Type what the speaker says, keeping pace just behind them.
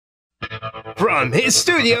from his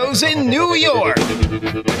studios in New York.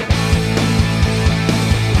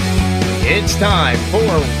 It's time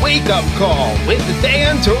for Wake Up Call with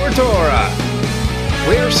Dan Tortora,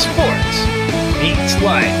 where sports meets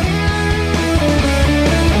life.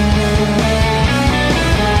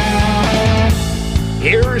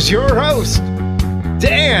 Here's your host,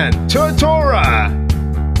 Dan Tortora.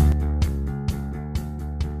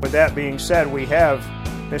 With that being said, we have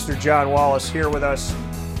Mr. John Wallace here with us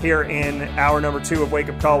here in hour number 2 of Wake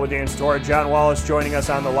Up Call with Dan Tortora. John Wallace joining us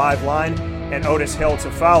on the live line, and Otis Hill to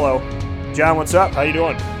follow. John, what's up? How you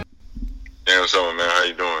doing? Hey, what's up, man? How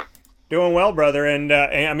you doing? Doing well, brother. And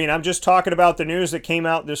I'm just talking about the news that came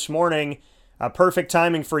out this morning. Perfect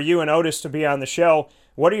timing for you and Otis to be on the show.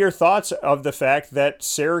 What are your thoughts of the fact that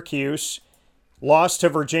Syracuse lost to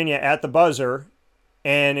Virginia at the buzzer,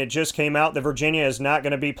 and it just came out that Virginia is not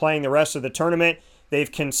going to be playing the rest of the tournament?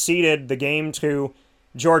 They've conceded the game to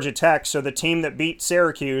Georgia Tech, so the team that beat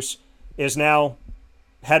Syracuse is now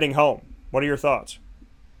heading home. What are your thoughts?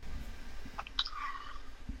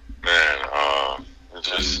 Man,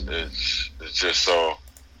 it's just so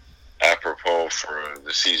apropos for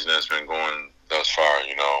the season that's been going thus far,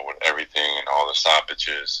 you know, with everything and all the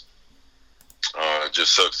stoppages. It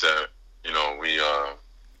just sucks that, you know,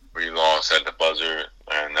 we lost at the buzzer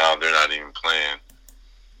and now they're not even playing.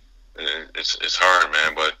 It's hard,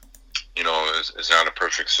 man, but you know, it's not a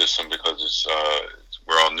perfect system because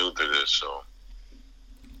we're all new to this. So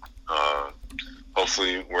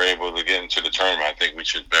hopefully we're able to get into the tournament. I think we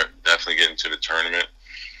should definitely get into the tournament.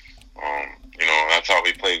 You know, I thought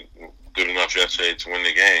we played good enough yesterday to win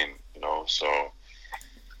the game. You know, so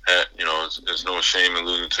you know, it's no shame in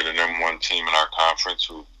losing to the number 1 team in our conference.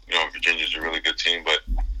 Who, you know, Virginia's a really good team, but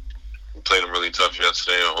we played them really tough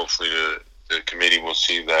yesterday, and hopefully the committee will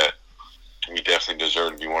see that we definitely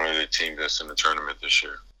deserve to be one of the teams that's in the tournament this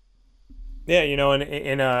year. Yeah, you know,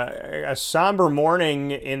 in a somber morning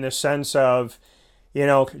in the sense of, you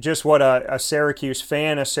know, just what a Syracuse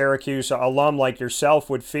fan, a Syracuse alum like yourself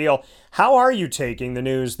would feel. How are you taking the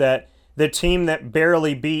news that the team that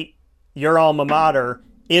barely beat your alma mater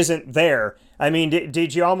isn't there? I mean,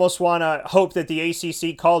 did you almost want to hope that the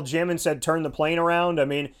ACC called Jim and said, turn the plane around? I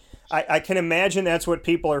mean, I can imagine that's what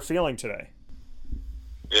people are feeling today.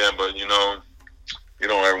 Yeah, but, you know, you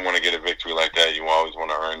don't ever want to get a victory like that. You always want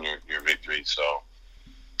to earn your victory. So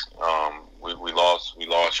we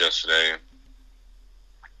lost yesterday,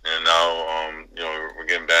 and now you know, we're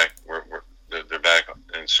getting back. They're back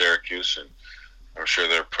in Syracuse, and I'm sure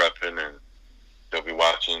they're prepping, and they'll be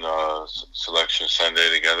watching Selection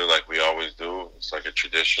Sunday together like we always do. It's like a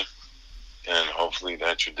tradition, and hopefully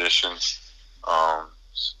that tradition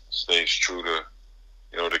stays true to,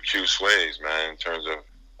 you know, the Cuse ways, man, in terms of,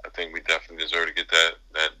 I think we definitely deserve to get that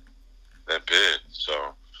bid. So,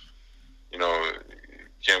 you know,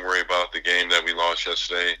 can't worry about the game that we lost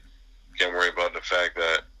yesterday. Can't worry about the fact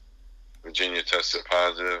that Virginia tested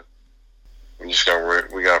positive. We just got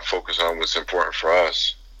to focus on what's important for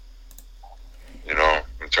us. You know,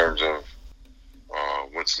 in terms of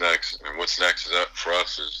what's next, and what's next is up for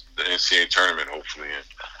us is the NCAA tournament, hopefully, and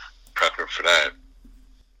prepping for that.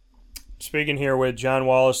 Speaking here with John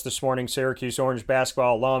Wallace this morning, Syracuse Orange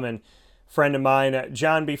basketball alum and friend of mine.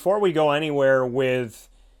 John, before we go anywhere with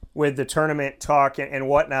the tournament talk and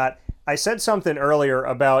whatnot, I said something earlier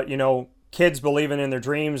about, you know, kids believing in their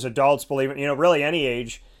dreams, adults believing, you know, really any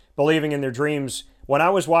age, believing in their dreams. When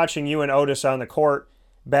I was watching you and Otis on the court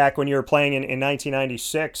back when you were playing in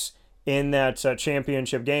 1996 in that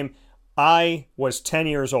championship game, I was 10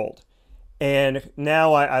 years old. And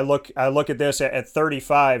now I look at this at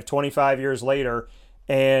 35, 25 years later,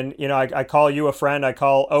 and, you know, I call you a friend, I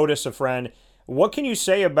call Otis a friend. What can you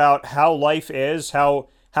say about how life is, how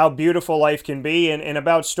beautiful life can be, and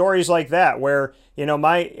about stories like that where, you know,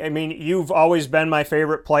 you've always been my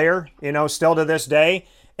favorite player, you know, still to this day,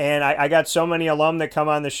 and I got so many alum that come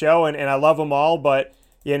on the show, and I love them all, but,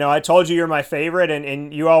 you know, I told you you're my favorite,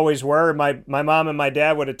 and you always were. My mom and my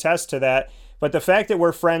dad would attest to that. But the fact that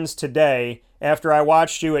we're friends today, after I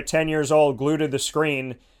watched you at 10 years old glued to the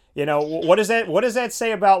screen, you know, what does that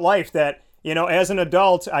say about life? That, you know, as an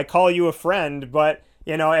adult, I call you a friend, but,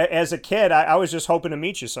 you know, as a kid, I was just hoping to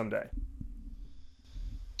meet you someday.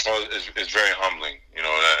 Well, it's very humbling, you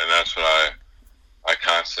know, and that's what I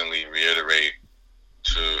constantly reiterate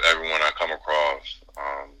to everyone I come across,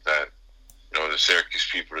 that, you know, the Syracuse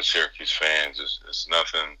people, the Syracuse fans, it's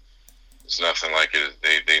nothing like it.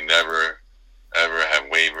 They never ever have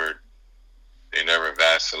wavered. They never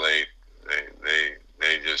vacillate.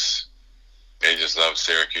 They just love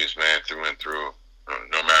Syracuse, man, through and through,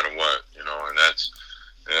 no matter what, you know. And that's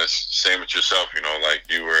same with yourself, you know. Like,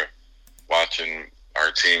 you were watching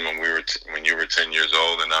our team when when you were 10 years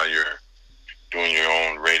old, and now you're doing your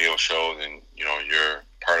own radio shows, and you're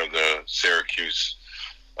part of the Syracuse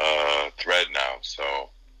thread now. So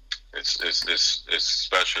it's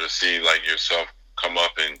special to see like yourself come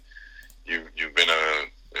up, and you've been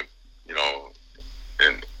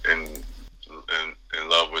in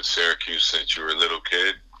love with Syracuse since you were a little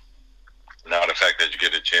kid. Now the fact that you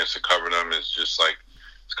get a chance to cover them is just like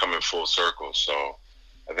it's coming full circle. So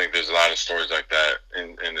I think there's a lot of stories like that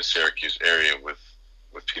in the Syracuse area with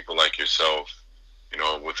people like yourself,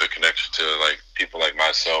 with a connection to like people like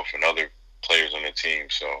myself and other players on the team.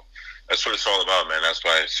 So that's what it's all about, man. That's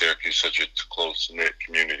why Syracuse is such a close-knit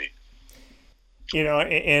community.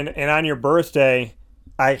 And on your birthday,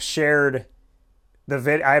 I shared the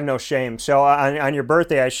vid. I have no shame. So on your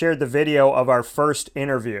birthday, I shared the video of our first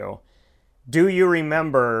interview. Do you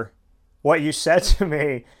remember what you said to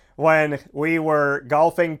me when we were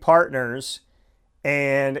golfing partners,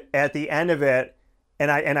 and at the end of it,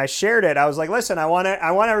 and I shared it, I was like, listen, I want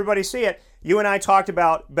everybody to see it. You and I talked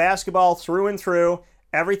about basketball through and through,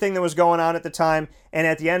 everything that was going on at the time, and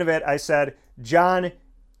at the end of it, I said, John,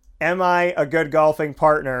 am I a good golfing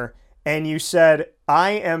partner? And you said,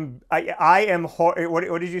 I am,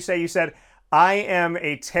 what did you say? You said, I am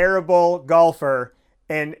a terrible golfer.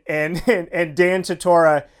 And Dan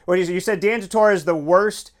Tortora, you said Dan Tortora is the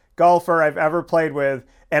worst golfer I've ever played with,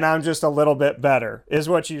 and I'm just a little bit better, is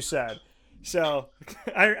what you said. So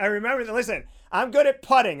I remember that. Listen, I'm good at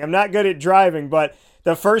putting. I'm not good at driving, but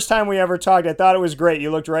the first time we ever talked, I thought it was great.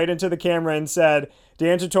 You looked right into the camera and said,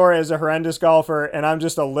 Dan Tortora is a horrendous golfer, and I'm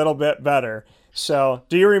just a little bit better. So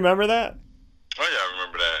do you remember that? Oh yeah, I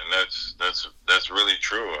remember that, and that's really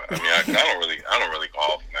true. I mean, I don't really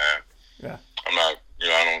golf, man. Yeah. I'm not,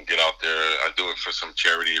 I don't get out there. I do it for some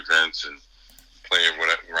charity events and play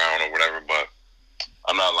around or whatever, but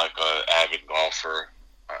I'm not like an avid golfer.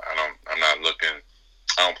 I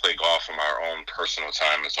don't play golf for my own personal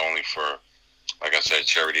time. It's only for, like I said,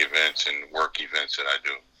 charity events and work events that I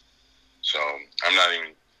do. So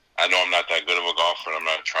I know I'm not that good of a golfer, and I'm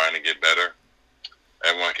not trying to get better.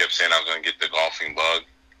 Everyone kept saying I was going to get the golfing bug.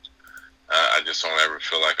 I just don't ever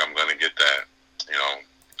feel like I'm going to get that.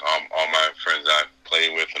 All my friends I play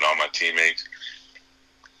with and all my teammates,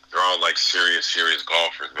 they're all like serious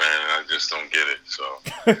golfers, man, and I just don't get it. So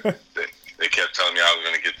they kept telling me I was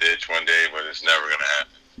going to get the itch one day, but it's never going to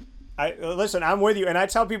happen. Listen, I'm with you, and I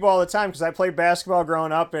tell people all the time, because I played basketball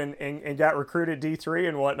growing up and got recruited D3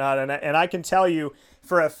 and whatnot, and I can tell you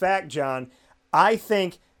for a fact, John, I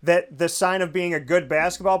think that the sign of being a good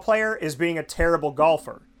basketball player is being a terrible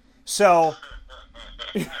golfer. So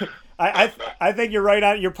I think you're right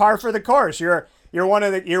on. You're par for the course. You're one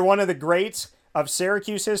of the greats of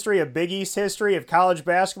Syracuse history, of Big East history, of college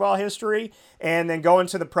basketball history, and then going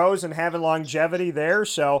to the pros and having longevity there.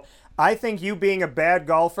 So I think you being a bad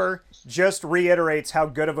golfer just reiterates how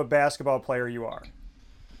good of a basketball player you are.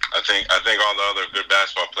 I think all the other good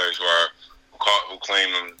basketball players who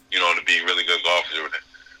claim them, to be really good golfers would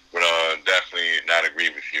definitely not agree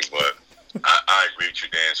with you, but I agree with you,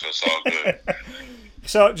 Dan. So it's all good.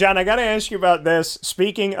 So, John, I got to ask you about this.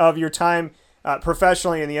 Speaking of your time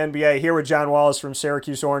professionally in the NBA, here with John Wallace from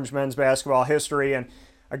Syracuse Orange men's basketball history, and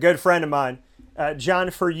a good friend of mine. John,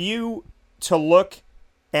 for you to look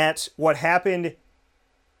at what happened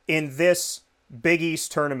in this Big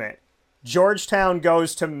East tournament, Georgetown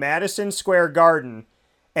goes to Madison Square Garden,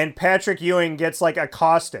 and Patrick Ewing gets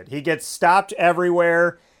accosted. He gets stopped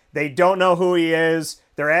everywhere. They don't know who he is.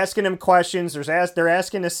 They're asking him questions. They're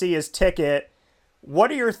asking to see his ticket.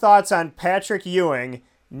 What are your thoughts on Patrick Ewing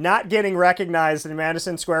not getting recognized in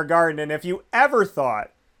Madison Square Garden, and if you ever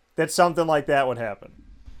thought that something like that would happen?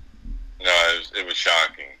 No, it was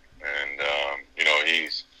shocking, and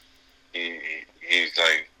he's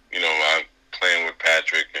like, I'm playing with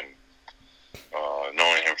Patrick and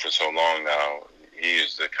knowing him for so long now. He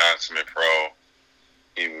is the consummate pro.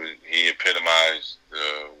 He epitomized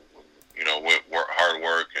what hard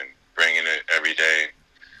work and bringing it every day.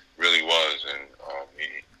 Really was, and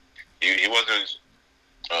he wasn't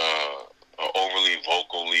an overly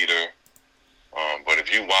vocal leader, but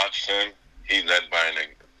if you watched him, he led by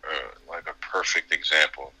a perfect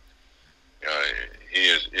example. He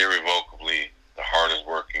is irrevocably the hardest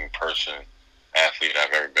working athlete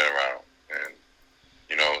I've ever been around, and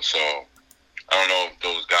so I don't know if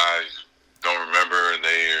those guys don't remember,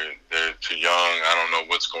 they're too young. I don't know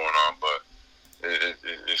what's going on, but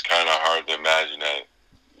it's kind of hard to imagine that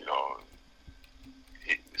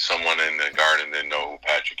someone in the Garden didn't know who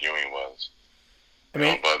Patrick Ewing was.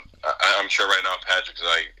 But I'm sure right now Patrick's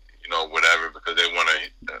like, whatever, because they won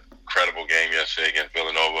a credible game yesterday against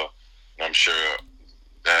Villanova. And I'm sure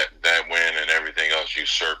that win and everything else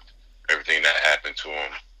usurped everything that happened to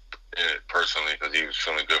him personally, because he was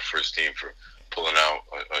feeling good for his team for pulling out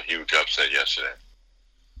a huge upset yesterday.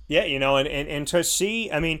 Yeah, and to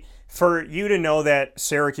see, I mean, for you to know that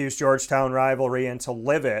Syracuse-Georgetown rivalry and to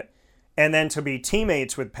live it, and then to be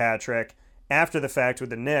teammates with Patrick after the fact with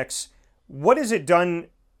the Knicks, what has it done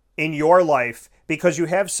in your life? Because you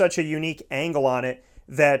have such a unique angle on it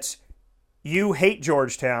that you hate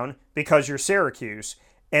Georgetown because you're Syracuse,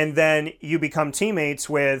 and then you become teammates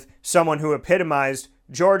with someone who epitomized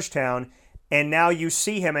Georgetown, and now you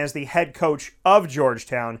see him as the head coach of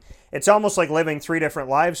Georgetown. It's almost like living three different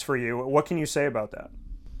lives for you. What can you say about that?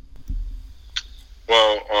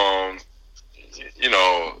 Well,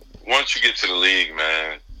 once you get to the league,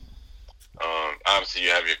 man, obviously you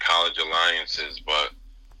have your college alliances, but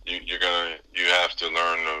you have to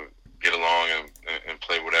learn to get along and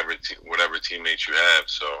play whatever teammates you have.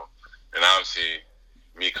 So, and obviously,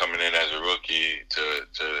 me coming in as a rookie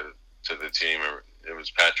to the team, it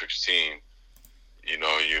was Patrick's team. You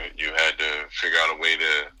had to figure out a way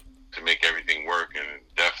to make everything work, and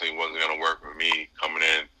it definitely wasn't going to work with me coming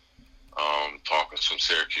in, talking some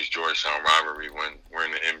Syracuse-Georgetown rivalry when we're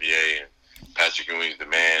in the NBA and Patrick Ewing's the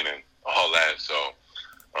man and all that. So,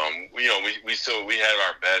 we had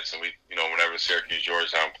our bets, and whenever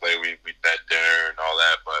Syracuse-Georgetown play, we bet dinner and all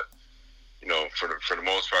that. But for the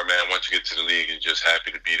most part, man, once you get to the league, you're just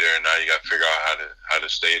happy to be there, and now you got to figure out how to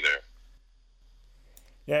stay there.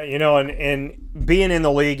 Yeah, and being in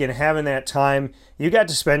the league and having that time, you got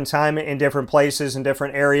to spend time in different places and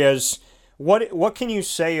different areas. What can you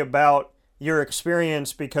say about your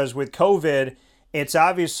experience? Because with COVID, it's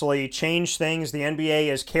obviously changed things. The NBA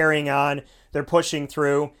is carrying on. They're pushing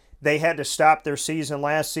through. They had to stop their season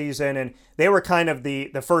last season, and they were kind of the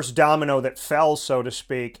first domino that fell, so to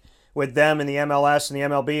speak, with them and the MLS and the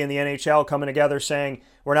MLB and the NHL coming together saying,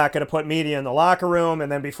 we're not going to put media in the locker room,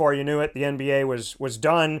 and then before you knew it, the NBA was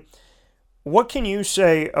done. What can you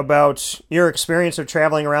say about your experience of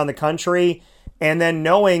traveling around the country and then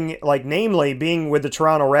knowing, like, namely, being with the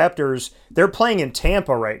Toronto Raptors, they're playing in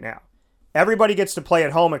Tampa right now. Everybody gets to play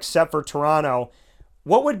at home except for Toronto.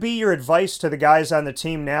 What would be your advice to the guys on the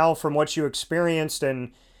team now from what you experienced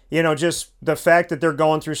and, just the fact that they're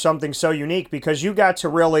going through something so unique, because you got to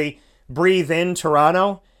really breathe in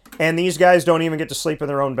Toronto, and these guys don't even get to sleep in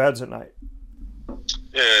their own beds at night?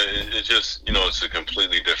 Yeah, it's just, it's a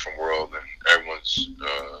completely different world, and everyone's,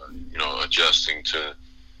 adjusting to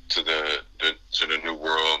the new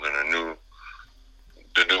world and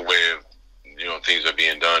the new way of, things are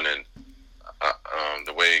being done. And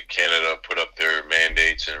the way Canada put up their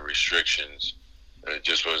mandates and restrictions, it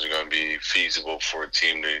just wasn't going to be feasible for a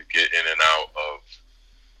team to get in and out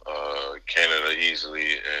of Canada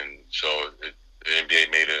easily. And so the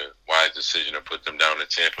NBA made a wise decision to put them down in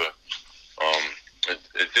Tampa.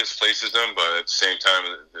 It displaces them, but at the same time,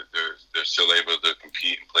 they're still able to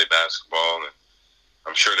compete and play basketball. And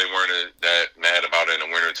I'm sure they weren't that mad about it in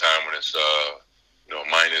the wintertime when it's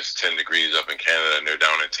minus 10 degrees up in Canada and they're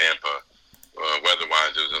down in Tampa.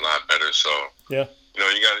 Weather-wise, it was a lot better. So yeah,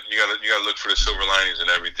 you got to look for the silver linings and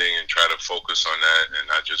everything, and try to focus on that, and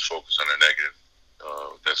not just focus on the negative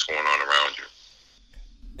that's going on around you.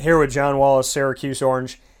 Here with John Wallace, Syracuse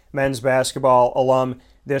Orange men's basketball alum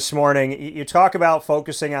this morning. You talk about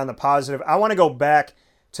focusing on the positive. I want to go back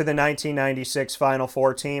to the 1996 Final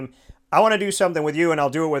Four team. I want to do something with you, and I'll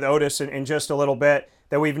do it with Otis in just a little bit,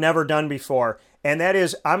 that we've never done before. And that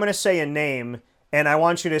is, I'm going to say a name, and I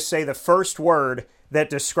want you to say the first word that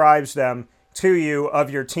describes them to you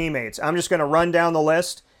of your teammates. I'm just going to run down the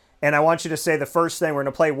list, and I want you to say the first thing. We're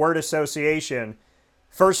going to play word association.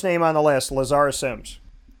 First name on the list, Lazar Sims.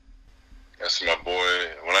 That's my boy.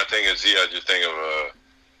 When I think of Z, I just think of an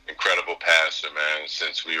incredible passer, man,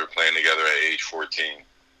 since we were playing together at age 14.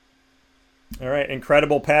 All right,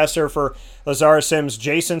 incredible passer for Lazar Sims.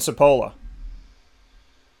 Jason Sapola.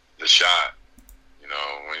 The shot.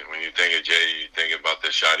 When you think of Jay, you think about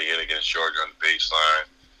the shot he hit against Georgia on the baseline,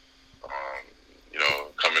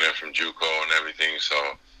 coming in from JUCO and everything. So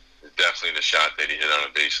it's definitely the shot that he hit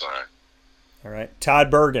on the baseline. All right,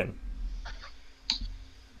 Todd Bergen.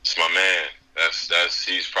 It's my man.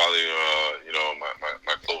 He's probably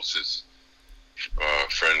my closest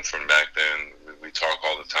friend from back then. We talk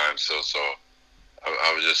all the time still. So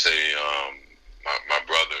I would just say my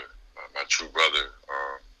brother, my true brother,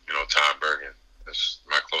 Todd Bergen. That's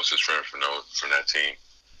my closest friend from that team.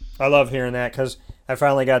 I love hearing that, because I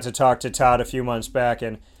finally got to talk to Todd a few months back,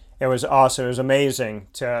 and it was awesome. It was amazing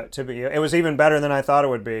to be. It was even better than I thought it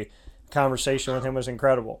would be. The conversation with him was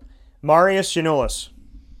incredible. Marius Giannoulis.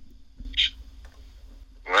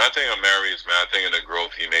 When I think of Marius, man. I think of the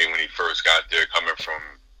growth he made when he first got there, coming from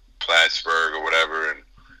Plattsburgh or whatever, and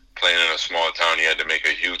playing in a small town. He had to make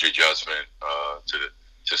a huge adjustment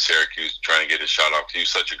to Syracuse, trying to get his shot off. He was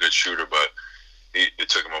such a good shooter, but it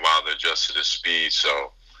took him a while to adjust to the speed.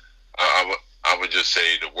 So I would just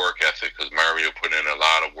say the work ethic, because Mario put in a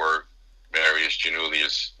lot of work. Marius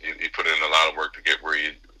Giannoulias, he put in a lot of work to get where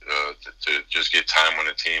he to just get time on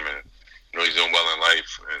the team, and he's doing well in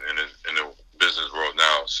life and in the business world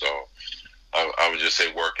now. So I would just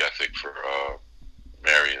say work ethic for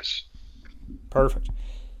Marius. Perfect.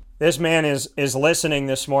 This man is listening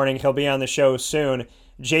this morning. He'll be on the show soon.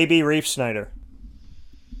 JB Reifsnyder.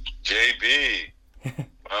 JB. When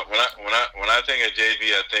I think of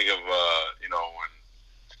JB, I think of when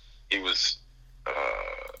he was.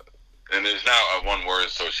 And there's now a one-word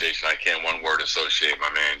association. I can't one-word associate my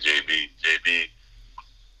man JB. JB,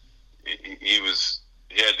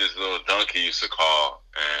 he had this little dunk he used to call,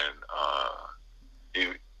 and he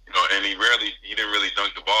didn't really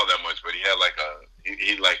dunk the ball that much, but he had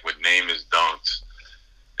he would name his dunks,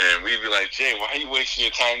 and we'd be like, Jay, why are you wasting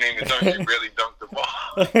your time naming dunks? You really dunked the ball.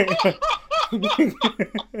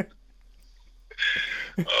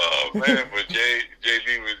 Oh man, but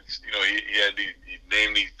JB was, he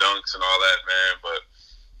named these dunks and all that, man. But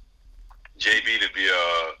JB to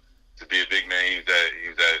be a big man, he's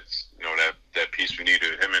that piece we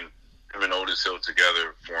needed. Him and Otis Hill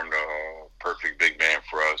together formed a perfect big man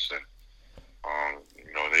for us, and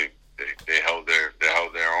they held their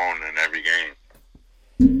own in every game.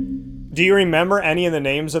 Do you remember any of the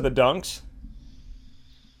names of the dunks?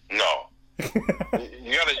 No.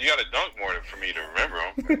 You gotta dunk more for me to remember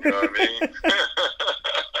them. You know what I mean?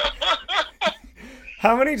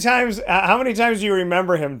 How many times do you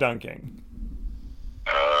remember him dunking?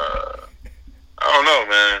 I don't know,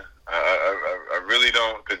 man. I really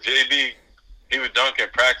don't, because JB, he would dunk in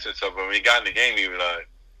practice, so when he got in the game, he would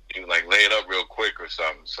lay it up real quick or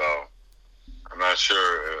something. So I'm not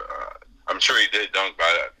sure. I'm sure he did dunk, but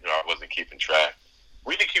I wasn't keeping track.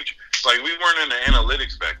 We didn't keep, we weren't in the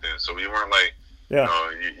analytics back then, so we weren't you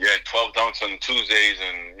had 12 dunks on Tuesdays,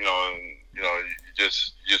 and you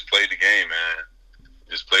just played the game, man.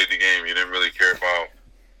 Just played the game. You didn't really care about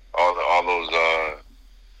all those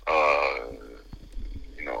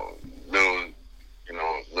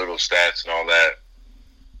little stats and all that.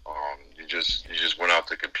 You just went out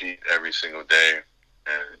to compete every single day,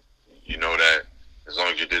 and you know that as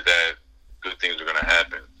long as you did that, good things are gonna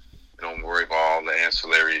happen. Don't worry about all the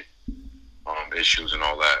ancillary issues and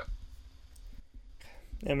all that.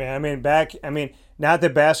 Yeah, man. Not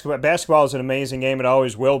that basketball is an amazing game. It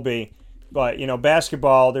always will be. But,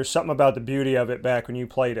 basketball, there's something about the beauty of it back when you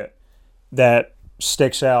played it that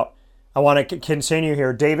sticks out. I want to continue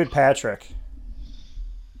here. David Patrick.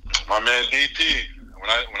 My man DP. When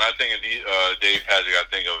I think of Dave Patrick, I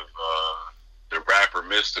think of the rapper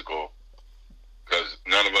Mystical, because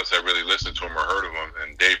none of us had really listened to him or heard of him.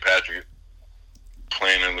 And Dave Patrick,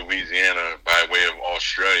 playing in Louisiana by way of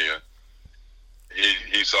Australia,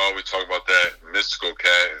 he used to always talk about that Mystical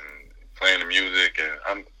cat and playing the music.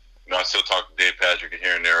 And I still talk to Dave Patrick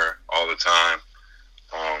here and there all the time.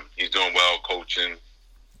 He's doing well coaching,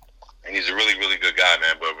 and he's a really, really good guy,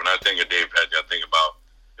 man. But when I think of Dave Patrick, I think about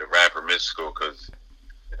the rapper Mystical, because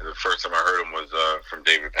the first time I heard him was from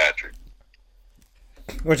David Patrick.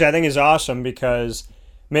 Which I think is awesome, because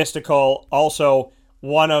Mystical, also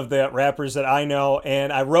one of the rappers that I know,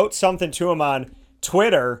 and I wrote something to him on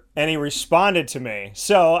Twitter, and he responded to me.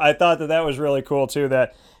 So I thought that was really cool, too,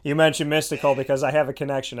 that you mentioned Mystical, because I have a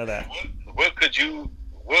connection to that. What could you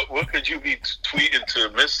be tweeting to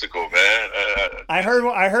Mystical, man? I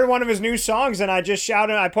heard one of his new songs, and I just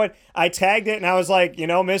shouted. I tagged it, and I was like,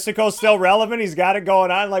 Mystical's still relevant. He's got it going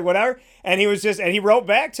on, whatever. And he wrote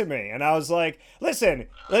back to me, and I was like, listen,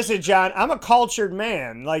 John, I'm a cultured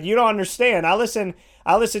man. You don't understand.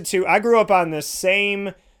 I grew up on the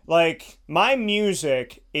same. My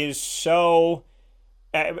music is so,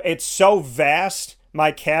 it's so vast.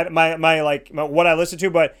 What I listen to,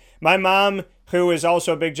 but my mom, who is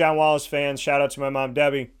also a big John Wallace fan, shout out to my mom,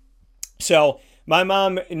 Debbie. So my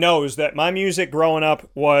mom knows that my music growing up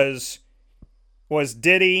was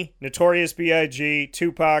Diddy, Notorious B.I.G.,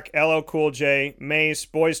 Tupac, LL Cool J, Mace,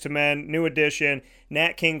 Boyz II Men, New Edition,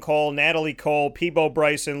 Nat King Cole, Natalie Cole, Peabo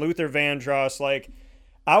Bryson, Luther Vandross.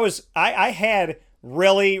 I had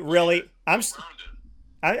really, I'm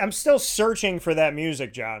still searching for that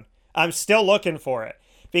music, John. I'm still looking for it,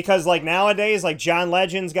 because nowadays, John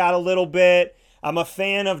Legend's got a little bit. I'm a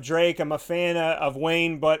fan of Drake. I'm a fan of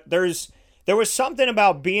Wayne, but there was something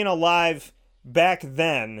about being alive back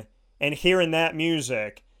then and hearing that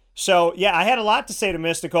music So, yeah, I had a lot to say to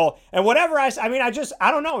Mystical. And whatever I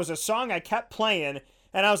don't know. It was a song I kept playing.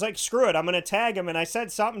 And I was like, screw it. I'm going to tag him. And I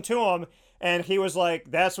said something to him. And he was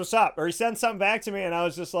like, that's what's up. Or he sent something back to me. And I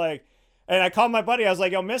was just like, and I called my buddy. I was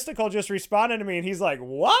like, yo, Mystical just responded to me. And he's like,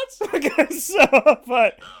 what?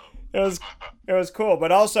 But it was cool.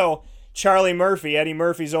 But also, Charlie Murphy, Eddie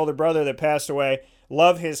Murphy's older brother that passed away,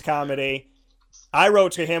 love his comedy. I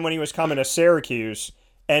wrote to him when he was coming to Syracuse.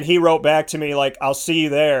 And he wrote back to me like, I'll see you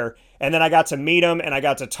there. And then I got to meet him, and I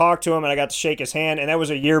got to talk to him, and I got to shake his hand. And that was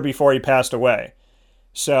a year before he passed away.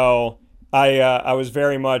 So I was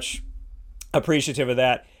very much appreciative of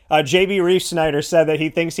that. JB Reef Snyder said that he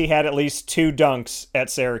thinks he had at least 2 dunks at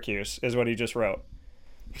Syracuse, is what he just wrote.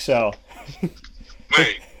 So.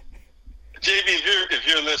 Wait. JB, if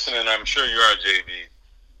you're listening, I'm sure you are, JB.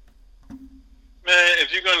 Man,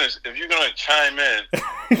 if you're gonna chime in,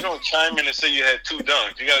 you don't chime in and say you had 2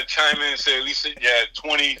 dunks. You gotta chime in and say at least you had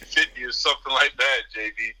 20, 50 or something like that,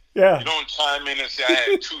 JB. Yeah. You don't chime in and say I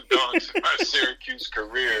had 2 dunks in my Syracuse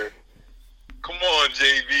career. Come on,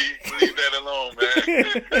 JB. Leave that alone,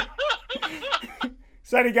 man.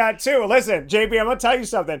 Said he got 2. Listen, JB, I'm gonna tell you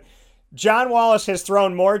something. John Wallace has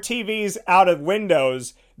thrown more TVs out of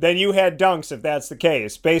windows than you had dunks, if that's the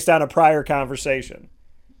case, based on a prior conversation.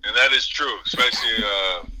 And that is true, especially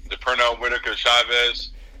the Pernell Whitaker-Chavez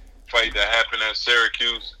fight that happened at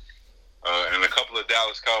Syracuse, and a couple of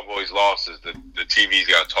Dallas Cowboys losses. The TVs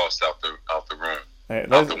got tossed out the room,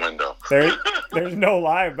 out the window. There's no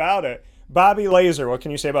lie about it. Bobby Laser, what can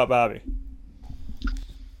you say about Bobby?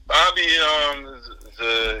 Bobby is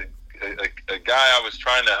a guy I was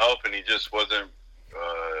trying to help, and he just wasn't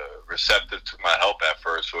receptive to my help at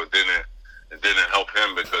first. So it didn't help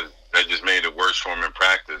him because that just made it worse for him in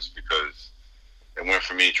practice, because it went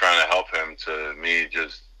from me trying to help him to me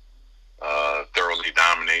just thoroughly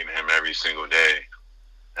dominating him every single day.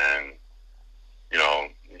 And, you know,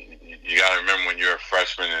 you got to remember when you're a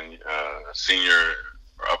freshman and a senior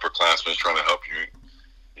or upperclassman is trying to help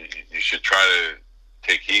you, you should try to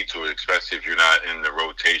take heed to it, especially if you're not in the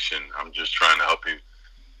rotation. I'm just trying to help you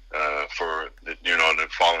for the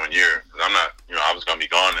following year. I'm not, I was going to be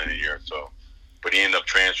gone in a year, so. But he ended up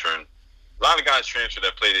transferring. A lot of guys transferred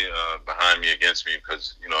that played behind me against me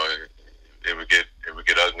because it would get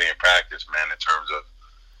ugly in practice, man. In terms of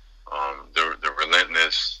the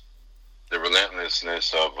relentlessness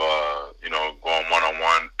of going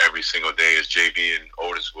 1-on-1 every single day, as JB and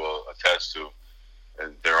Otis will attest to,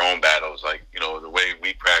 and their own battles. Like the way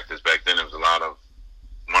we practiced back then, it was a lot of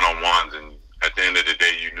 1-on-1s, and at the end of the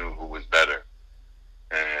day, you knew who was better,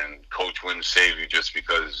 and coach wouldn't save you just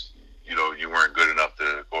because you weren't good enough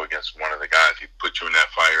to go against one of the guys. He put you in that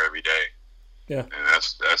fire every day. Yeah. And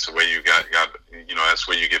that's the way you got that's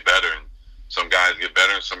the way you get better. And some guys get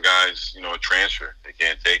better and some guys, transfer. They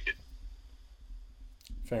can't take it.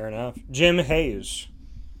 Fair enough. Jim Hayes.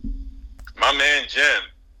 My man Jim.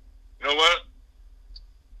 You know what?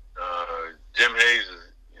 Jim Hayes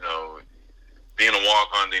is, being a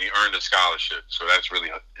walk-on, then he earned a scholarship. So it's really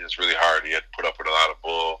hard. He had to put up with a lot of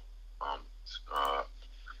bull.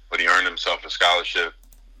 But he earned himself a scholarship.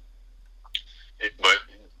 But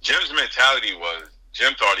Jim's mentality was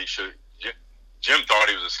Jim thought he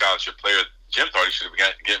was a scholarship player. Jim thought he should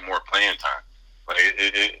have get more playing time.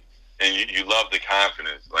 And you love the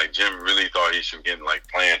confidence. Like Jim really thought he should get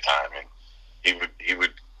playing time, and he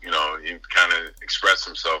would kind of express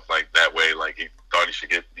himself like that way. Like he thought he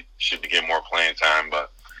should be getting more playing time.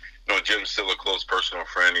 But Jim's still a close personal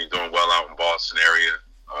friend. He's doing well out in Boston area.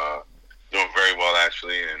 Doing very well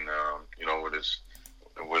actually, and with his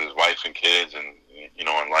wife and kids, and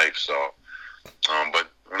in life. So, but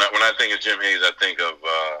when I think of Jim Hayes, I think of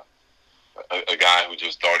a guy who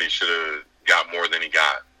just thought he should have got more than he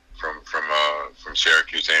got from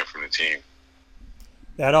Syracuse and from the team.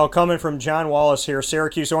 That all coming from John Wallace here,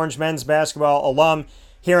 Syracuse Orange men's basketball alum,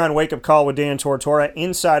 here on Wake Up Call with Dan Tortora,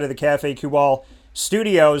 inside of the Cafe Cubal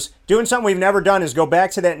studios. Doing something we've never done is go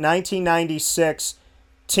back to that 1996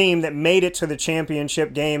 team that made it to the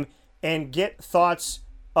championship game and get thoughts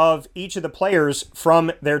of each of the players from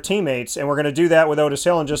their teammates. And we're going to do that with Otis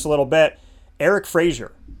Hill in just a little bit. Eric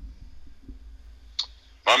Frazier.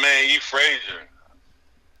 My man, E. Frazier.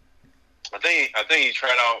 I think he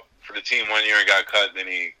tried out for the team one year and got cut. Then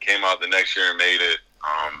he came out the next year and made it.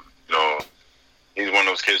 He's one of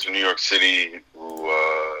those kids from New York City who,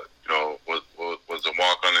 was a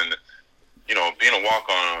walk-on. And, being a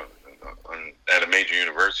walk-on at a major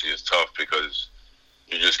university is tough because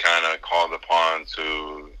you're just kind of called upon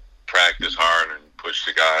to practice hard and push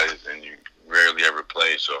the guys, and you rarely ever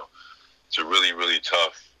play. So it's a really, really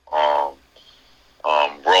tough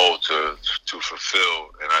role to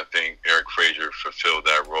fulfill, and I think Eric Frazier fulfilled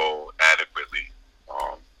that role adequately.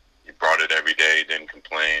 He brought it every day, didn't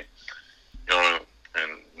complain. And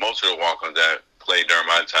most of the walk-ons that played during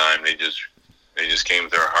my time, they just came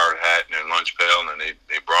with their hard hat and their lunch pail, and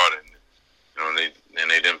they brought it. And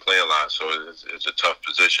they didn't play a lot, so it's a tough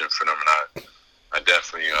position for them. And I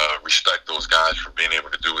definitely respect those guys for being able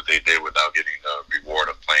to do what they did without getting the reward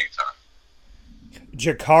of playing time.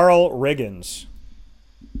 JaKarl Riggins.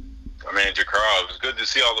 I mean, JaKarl, it was good to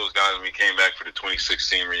see all those guys when we came back for the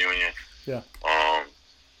 2016 reunion. Yeah.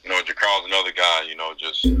 JaKarl's another guy,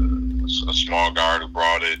 just a small guard who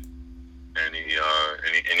brought it, and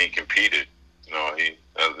he competed.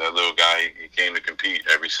 That little guy, he came to compete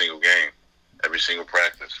every single game, every single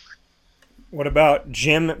practice. What about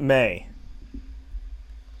Jim May?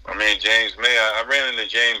 I mean, James May, I ran into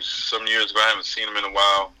James some years ago. I haven't seen him in a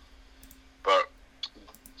while. But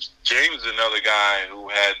James is another guy who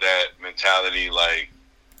had that mentality, like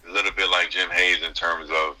a little bit like Jim Hayes in terms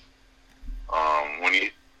of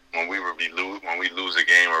when we lose a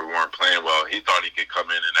game or we weren't playing well, he thought he could come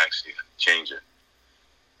in and actually change it.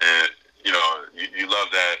 And you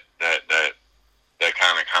love that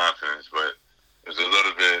kind of confidence, but it's a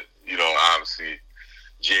little bit, obviously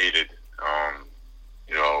jaded.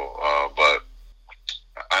 But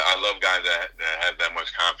I love guys that have that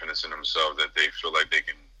much confidence in themselves that they feel like they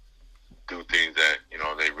can do things that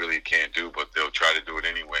they really can't do, but they'll try to do it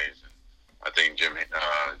anyways. And I think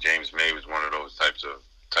James May was one of those type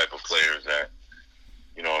of players that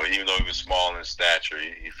even though he was small in stature,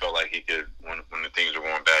 he felt like he could, when the things were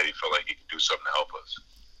going bad, he felt like he could do something to help us.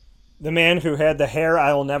 The man who had the hair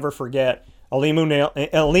I will never forget,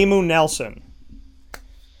 Alimu Nelson.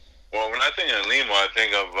 Well, when I think of Alimu, I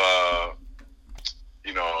think of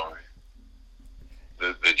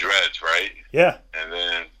the dreads, right? Yeah. And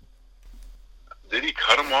then did he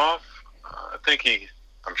cut him off? I think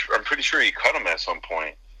I'm pretty sure he cut him at some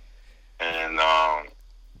point. And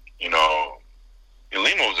Alimu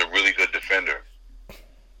was a really good defender.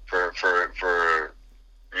 For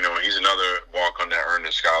he's another walk-on that earned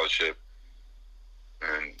a scholarship,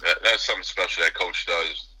 and that's something special that coach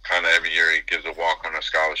does. Kind of every year he gives a walk-on a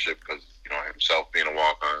scholarship because himself being a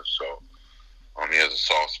walk-on, so he has a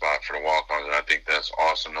soft spot for the walk-ons, and I think that's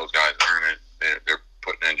awesome. Those guys earn it. They're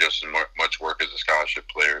putting in just as much work as a scholarship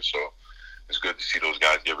player, so it's good to see those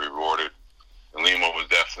guys get rewarded. And Lima was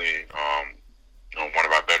definitely one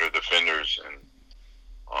of our better defenders, and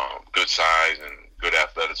good size and good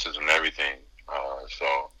athleticism and everything.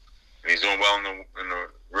 And he's doing well in the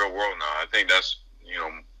real world now. I think that's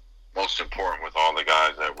most important with all the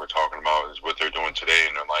guys that we're talking about is what they're doing today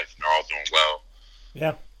in their life, and they're all doing well.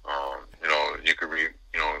 Yeah. You could we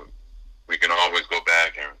can always go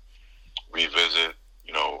back and revisit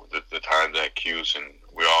the times at Cuse, and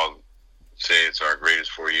we all say it's our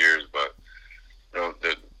greatest 4 years, but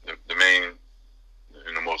the main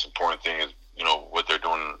and the most important thing is what they're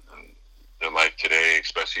doing in their life today,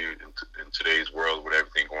 especially in today's world with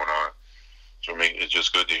everything going on. So it's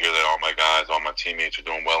just good to hear that all my guys, all my teammates are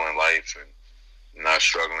doing well in life and not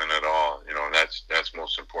struggling at all. That's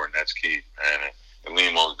most important. That's key. And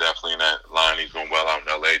Limo's definitely in that line. He's doing well out in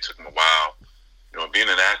L.A. It took him a while. Being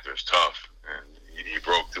an actor is tough, and he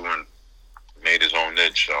broke through and made his own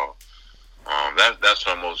niche. So that's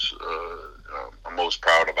what I'm most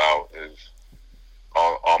proud about is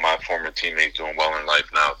all my former teammates doing well in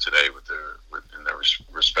life now today in their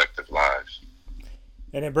respective lives.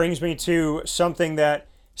 And it brings me to something that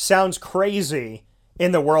sounds crazy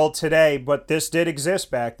in the world today, but this did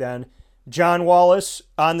exist back then. John Wallace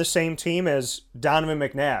on the same team as Donovan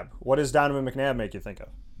McNabb. What does Donovan McNabb make you think of?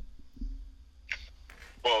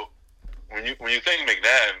 Well, when you think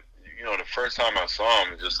McNabb, the first time I saw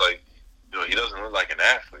him, it's just like, he doesn't look like an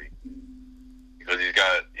athlete because he's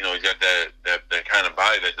got that kind of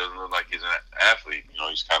body that doesn't look like he's an athlete.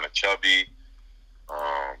 He's kind of chubby,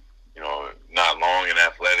 not long and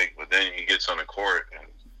athletic, but then he gets on the court and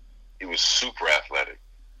he was super athletic.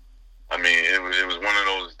 I mean, it was one of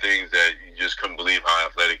those things that you just couldn't believe how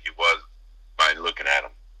athletic he was by looking at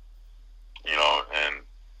him. And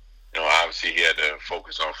obviously he had to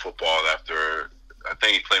focus on football after, I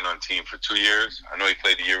think he played on team for 2 years. I know he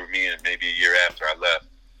played a year with me and maybe a year after I left.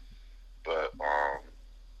 But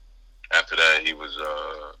after that, he was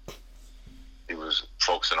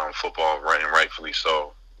focusing on football, right, and rightfully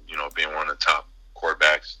so. Being one of the top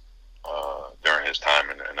quarterbacks during his time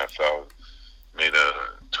in the NFL, made a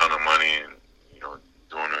ton of money and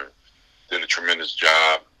did a tremendous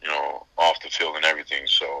job, off the field and everything.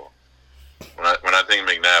 So when I think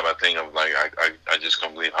McNabb, I think of I just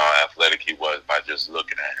can't believe how athletic he was by just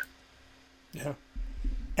looking at him.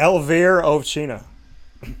 Elvir Ovcina.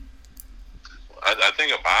 I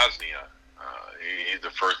think of Bosnia. He's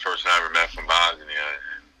the first person I ever met from Bosnia,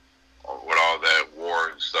 and with all that war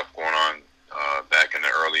and stuff going on back in the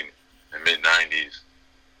early and mid '90s,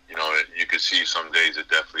 you could see some days it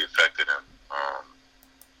definitely affected him.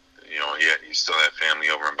 He still had family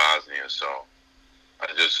over in Bosnia, so I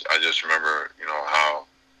just remember, how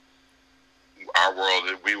our world,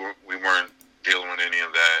 we weren't dealing with any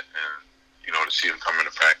of that, and to see him come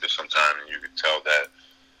into practice sometime, and you could tell that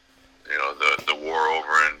the war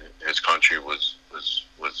over in his country was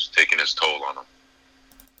taking its toll on him.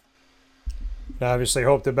 Obviously,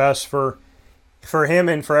 hope the best for him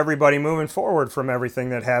and for everybody moving forward from everything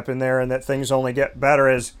that happened there, and that things only get better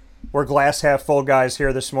as we're glass half full guys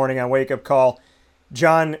here this morning on Wake Up Call.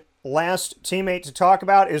 John, last teammate to talk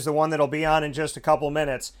about is the one that'll be on in just a couple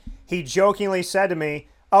minutes. He jokingly said to me,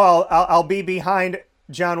 "Oh, I'll be behind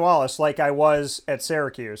John Wallace like I was at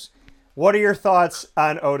Syracuse." What are your thoughts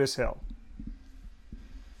on Otis Hill?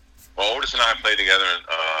 Well, Otis and I played together in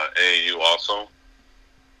AAU also.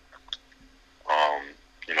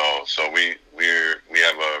 So we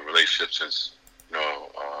have a relationship since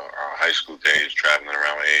our high school days, traveling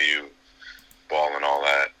around AAU, ball and all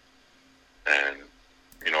that. And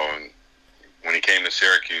when he came to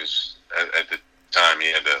Syracuse at the time,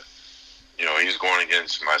 he had to, he was going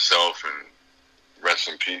against myself and rest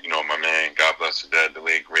in peace, my man, God bless the dead, the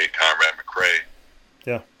late great Conrad McRae.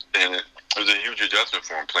 Yeah. And it was a huge adjustment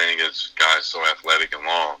for him playing against guys so athletic and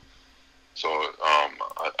long. So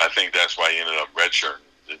I think that's why he ended up redshirting,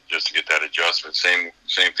 just to get that adjustment. Same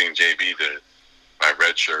thing JB did by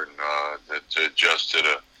redshirting, to adjust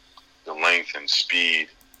to the length and speed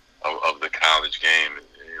of the college game.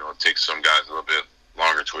 It takes some guys a little bit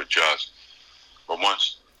longer to adjust. But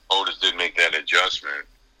once Otis did make that adjustment,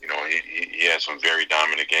 he had some very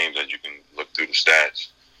dominant games as you can look through the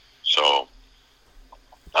stats. So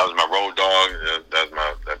that was my road dog. That's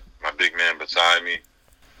my big man beside me.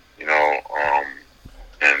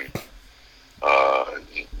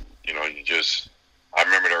 I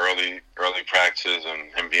remember the early practices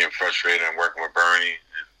and him being frustrated and working with Bernie.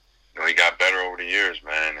 And, he got better over the years,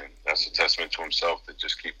 man, and that's a testament to himself to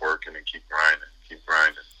just keep working and keep grinding.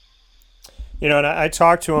 And I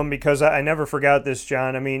talked to him because I never forgot this,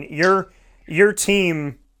 John. I mean, your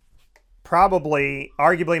team, probably,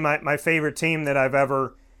 arguably my favorite team that I've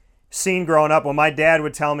ever seen growing up. When my dad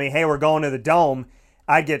would tell me, "Hey, we're going to the Dome,"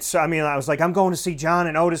 I was like, "I'm going to see John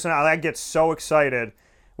and Otis," and I'd get so excited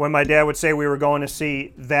when my dad would say we were going to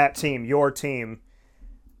see that team, your team.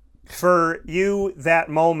 For you, that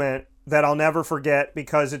moment that I'll never forget,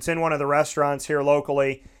 because it's in one of the restaurants here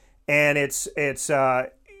locally, and it's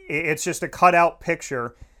just a cutout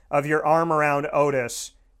picture of your arm around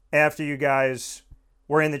Otis after you guys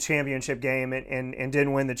were in the championship game and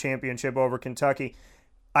didn't win the championship over Kentucky.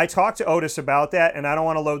 I talked to Otis about that, and I don't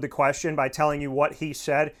want to load the question by telling you what he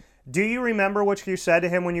said. Do you remember what you said to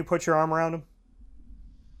him when you put your arm around him?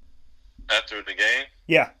 After the game?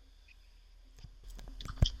 Yeah.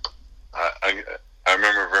 I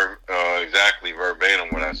remember exactly verbatim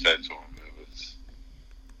what I said to him. It was,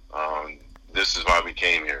 this is why we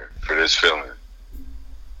came here, for this feeling.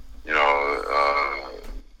 There's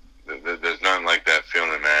nothing like that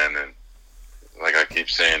feeling, man. And like I keep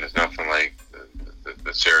saying, there's nothing like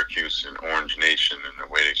the Syracuse and Orange Nation and the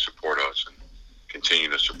way they support us and continue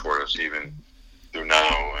to support us even through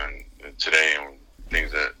now and today and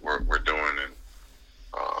things that we're doing. And,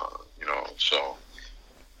 so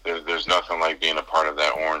there's nothing like being a part of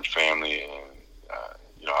that Orange family. And,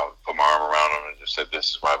 I put my arm around them and just said, this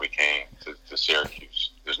is why we came to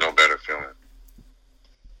Syracuse. There's no better feeling.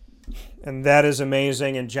 And that is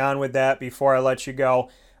amazing. And John, with that, before I let you go,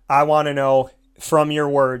 I want to know from your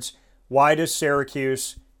words, why does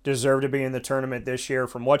Syracuse deserve to be in the tournament this year?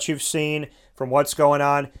 From what you've seen, from what's going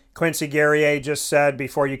on, Quincy Guerrier just said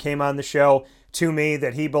before you came on the show to me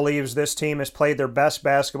that he believes this team has played their best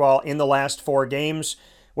basketball in the last 4 games,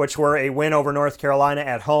 which were a win over North Carolina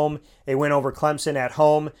at home, a win over Clemson at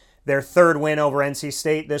home, their 3rd win over NC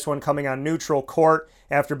State, this one coming on neutral court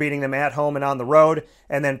after beating them at home and on the road,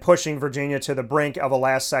 and then pushing Virginia to the brink of a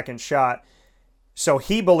last-second shot. So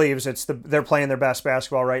he believes they're playing their best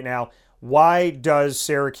basketball right now. Why does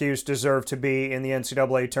Syracuse deserve to be in the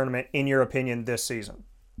NCAA tournament, in your opinion, this season?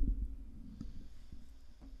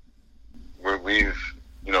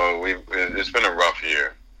 It's been a rough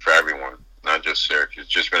year for everyone, not just Syracuse.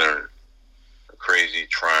 It's just been a crazy,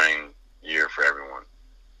 trying year for everyone.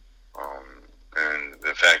 And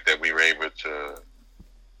the fact that we were able to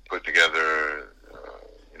put together,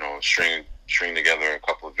 string together a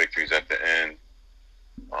couple of victories at the end,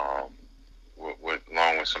 with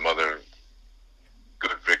along with some other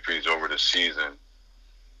good victories over the season.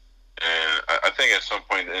 And I think at some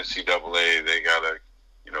point the NCAA, they gotta,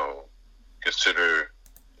 consider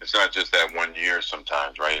it's not just that 1 year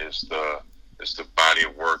sometimes, right? It's the body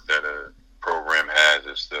of work that a program has.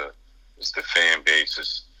 It's the fan base.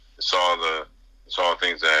 It's all the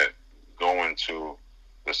things that go into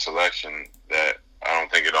the selection that I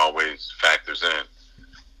don't think it always factors in.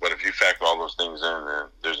 But if you factor all those things in,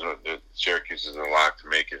 then Syracuse is a lock to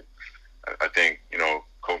make it. I think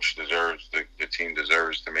coach deserves, the team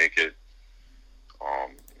deserves to make it,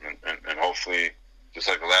 and hopefully, just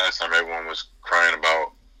like the last time, everyone was crying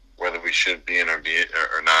about whether we should be in or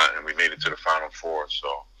not, and we made it to the Final Four. So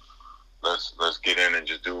let's get in and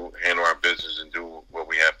just handle our business and do what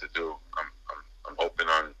we have to do. I'm hoping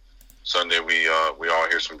on Sunday we all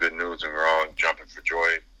hear some good news and we're all jumping for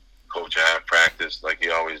joy. Coach have practice like he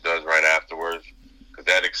always does right afterwards, because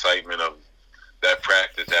that excitement of that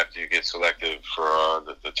practice after you get selected for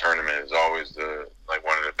the tournament is always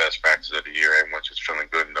one of the best practices of the year. Everyone's just feeling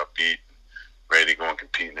good and upbeat, ready to go and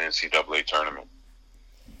compete in the NCAA tournament.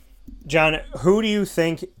 John, who do you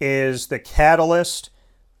think is the catalyst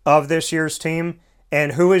of this year's team,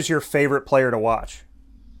 and who is your favorite player to watch?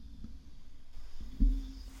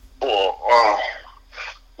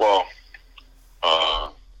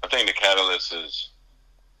 I think the catalyst is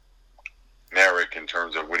Merrick in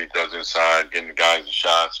terms of what he does inside, getting the guys the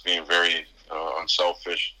shots, being very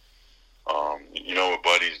unselfish. What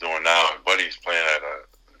Buddy's doing now. Buddy's playing at an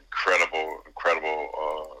incredible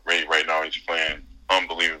rate right now. He's playing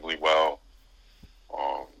unbelievably well.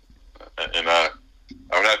 And I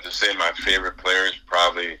would have to say my favorite player is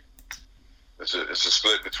probably it's a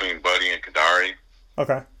split between Buddy and Kadary.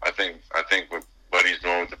 Okay. I think what Buddy's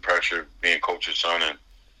doing with the pressure, being coach's son, and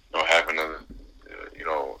having to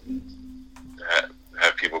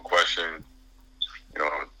have people question,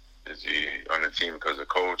 is he on the team because of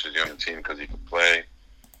coach? Is he on the team because he can play?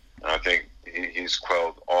 And I think he's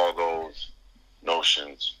quelled all those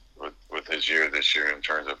notions with his year this year in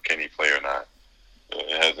terms of can he play or not.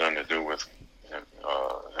 It has nothing to do with him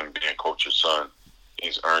being coach's son.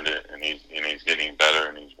 He's earned it, and he's getting better,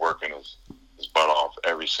 and he's working his butt off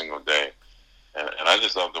every single day. And I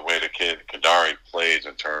just love the way the kid Kadary plays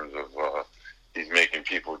in terms of he's making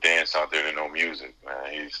people dance out there to no music,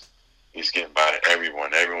 man. He's getting by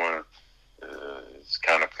everyone. Everyone is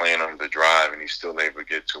kind of playing him to drive, and he's still able to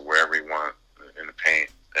get to wherever he wants in the paint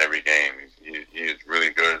every game. He is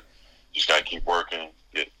really good. Just got to keep working,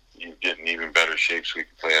 get in even better shape so we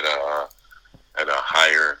can play at a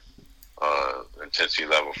higher intensity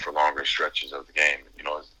level for longer stretches of the game.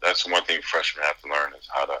 That's the one thing freshmen have to learn is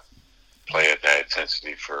how to play at that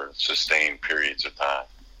intensity for sustained periods of time.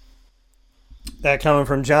 That coming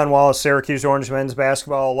from John Wallace, Syracuse Orange men's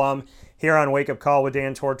basketball alum, here on Wake Up Call with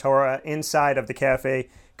Dan Tortora inside of the Cafe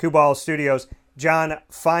Kubal Studios. John,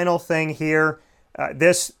 final thing here.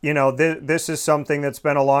 This is something that's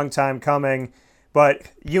been a long time coming, but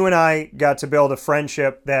you and I got to build a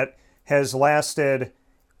friendship that has lasted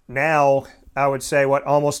now, I would say,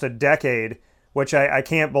 almost a decade, which I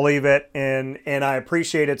can't believe it, and I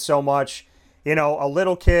appreciate it so much. A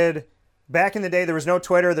little kid, back in the day, there was no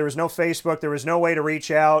Twitter, there was no Facebook, there was no way to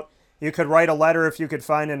reach out. You could write a letter if you could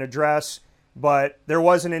find an address, but there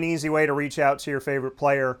wasn't an easy way to reach out to your favorite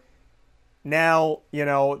player. Now,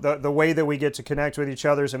 the way that we get to connect with each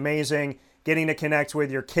other is amazing. Getting to connect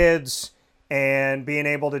with your kids and being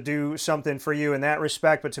able to do something for you in that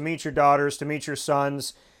respect, but to meet your daughters, to meet your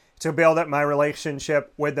sons, to build up my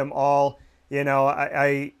relationship with them all,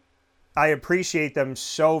 I appreciate them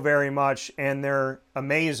so very much, and they're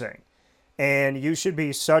amazing. And you should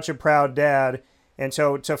be such a proud dad. And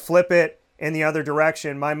so to flip it in the other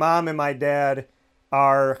direction, my mom and my dad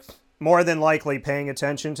are more than likely paying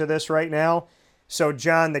attention to this right now. So,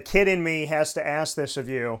 John, the kid in me has to ask this of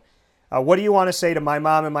you. What do you want to say to my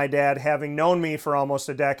mom and my dad, having known me for almost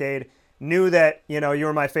a decade, knew that, you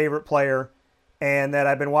were my favorite player, and that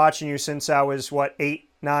I've been watching you since I was, 8,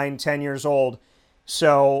 9, 10 years old.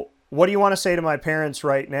 So what do you want to say to my parents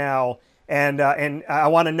right now? And I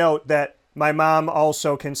want to note that my mom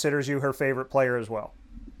also considers you her favorite player as well.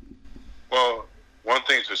 Well, one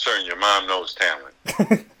thing's for certain, your mom knows talent.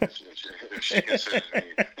 if she considers me,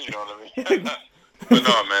 you know what I mean? But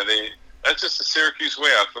no, man, that's just the Syracuse way.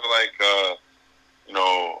 I feel like,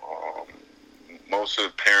 most of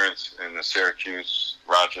the parents in the Syracuse,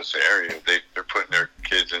 Rochester area, they're putting their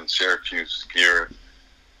kids in Syracuse gear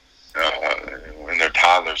in their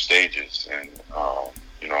toddler stages, and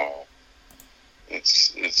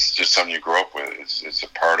it's just something you grow up with. It's a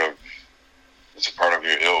part of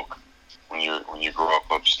your ilk when you grow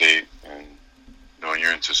up upstate, and you know,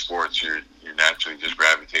 you're into sports, you naturally just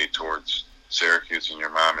gravitate towards Syracuse, and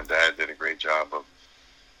your mom and dad did a great job of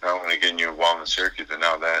not only getting you involved in Syracuse, but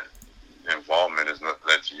now that involvement has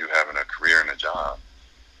led to you having a career and a job.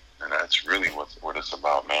 And that's really what it's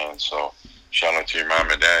about, man. So shout out to your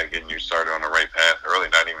mom and dad getting you started on the right path early,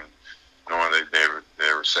 not even knowing that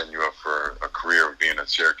they were setting you up for a career of being a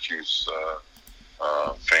Syracuse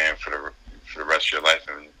fan for the rest of your life,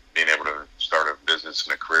 and being able to start a business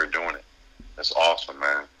and a career doing it. That's awesome,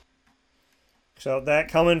 man. So that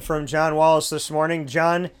coming from John Wallace this morning.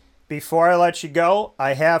 John, before I let you go,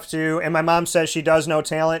 I have to, and my mom says she does know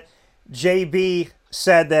talent. JB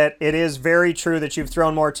said that it is very true that you've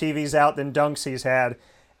thrown more TVs out than dunks he's had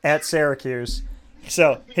at Syracuse.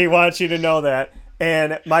 So he wants you to know that.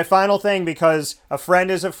 And my final thing, because a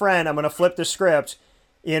friend is a friend, I'm going to flip the script.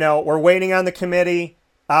 You know, we're waiting on the committee.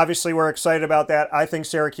 Obviously, we're excited about that. I think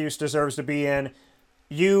Syracuse deserves to be in.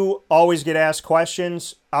 You always get asked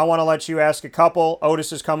questions. I want to let you ask a couple.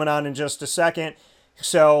 Otis is coming on in just a second.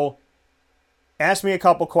 So ask me a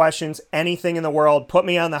couple questions, anything in the world. Put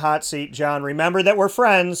me on the hot seat, John. Remember that we're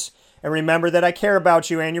friends, and remember that I care about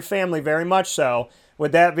you and your family very much so.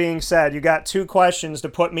 With that being said, you got 2 questions to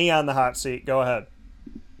put me on the hot seat. Go ahead.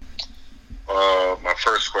 My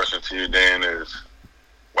first question to you, Dan, is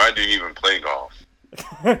why do you even play golf?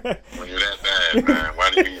 When you're that bad, man,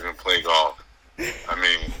 why do you even play golf? I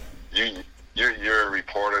mean, you're a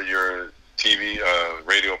reporter, you're a TV,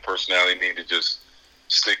 radio personality. You need to just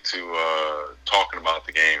stick to talking about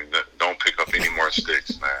the game. Don't pick up any more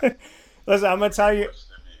sticks, man. Listen, I'm going to tell you.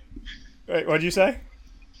 Wait, what'd you say?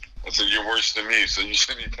 I said, you're worse than me, so you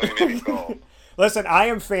shouldn't be playing any golf. Listen, I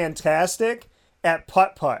am fantastic at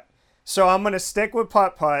putt-putt. So I'm going to stick with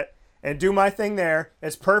putt-putt and do my thing there.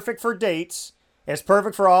 It's perfect for dates. It's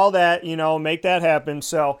perfect for all that, you know, make that happen.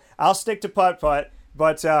 So I'll stick to putt-putt.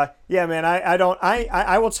 But, yeah, man,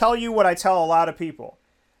 I will tell you what I tell a lot of people.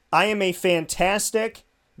 I am a fantastic,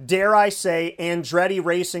 dare I say, Andretti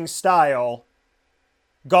racing style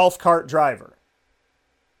golf cart driver.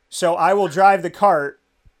 So I will drive the cart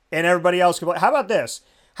and everybody else can play. How about this?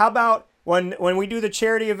 How about when we do the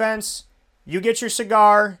charity events, you get your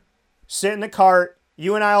cigar, sit in the cart,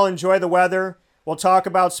 you and I will enjoy the weather. We'll talk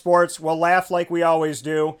about sports. We'll laugh like we always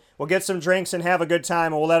do. We'll get some drinks and have a good time,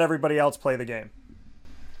 and we'll let everybody else play the game.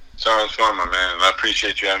 Sounds fun, my man. I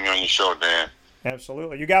appreciate you having me on your show, Dan.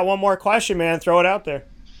 Absolutely. You got one more question, man. Throw it out there.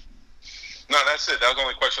 No, that's it. That was the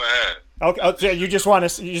only question I had. Okay, you just want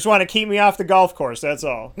to keep me off the golf course. That's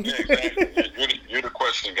all. Yeah, exactly. You're the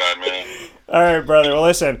question guy, man. All right, brother. Well,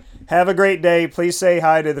 listen. Have a great day. Please say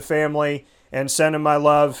hi to the family and send them my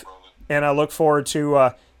love. And I look forward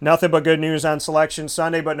to nothing but good news on Selection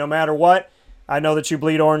Sunday. But no matter what, I know that you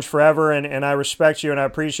bleed orange forever, and I respect you and I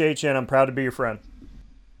appreciate you, and I'm proud to be your friend.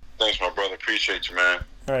 Thanks, my brother. Appreciate you, man.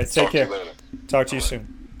 All right, take care. Talk to you later. Talk to you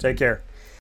soon. Take care.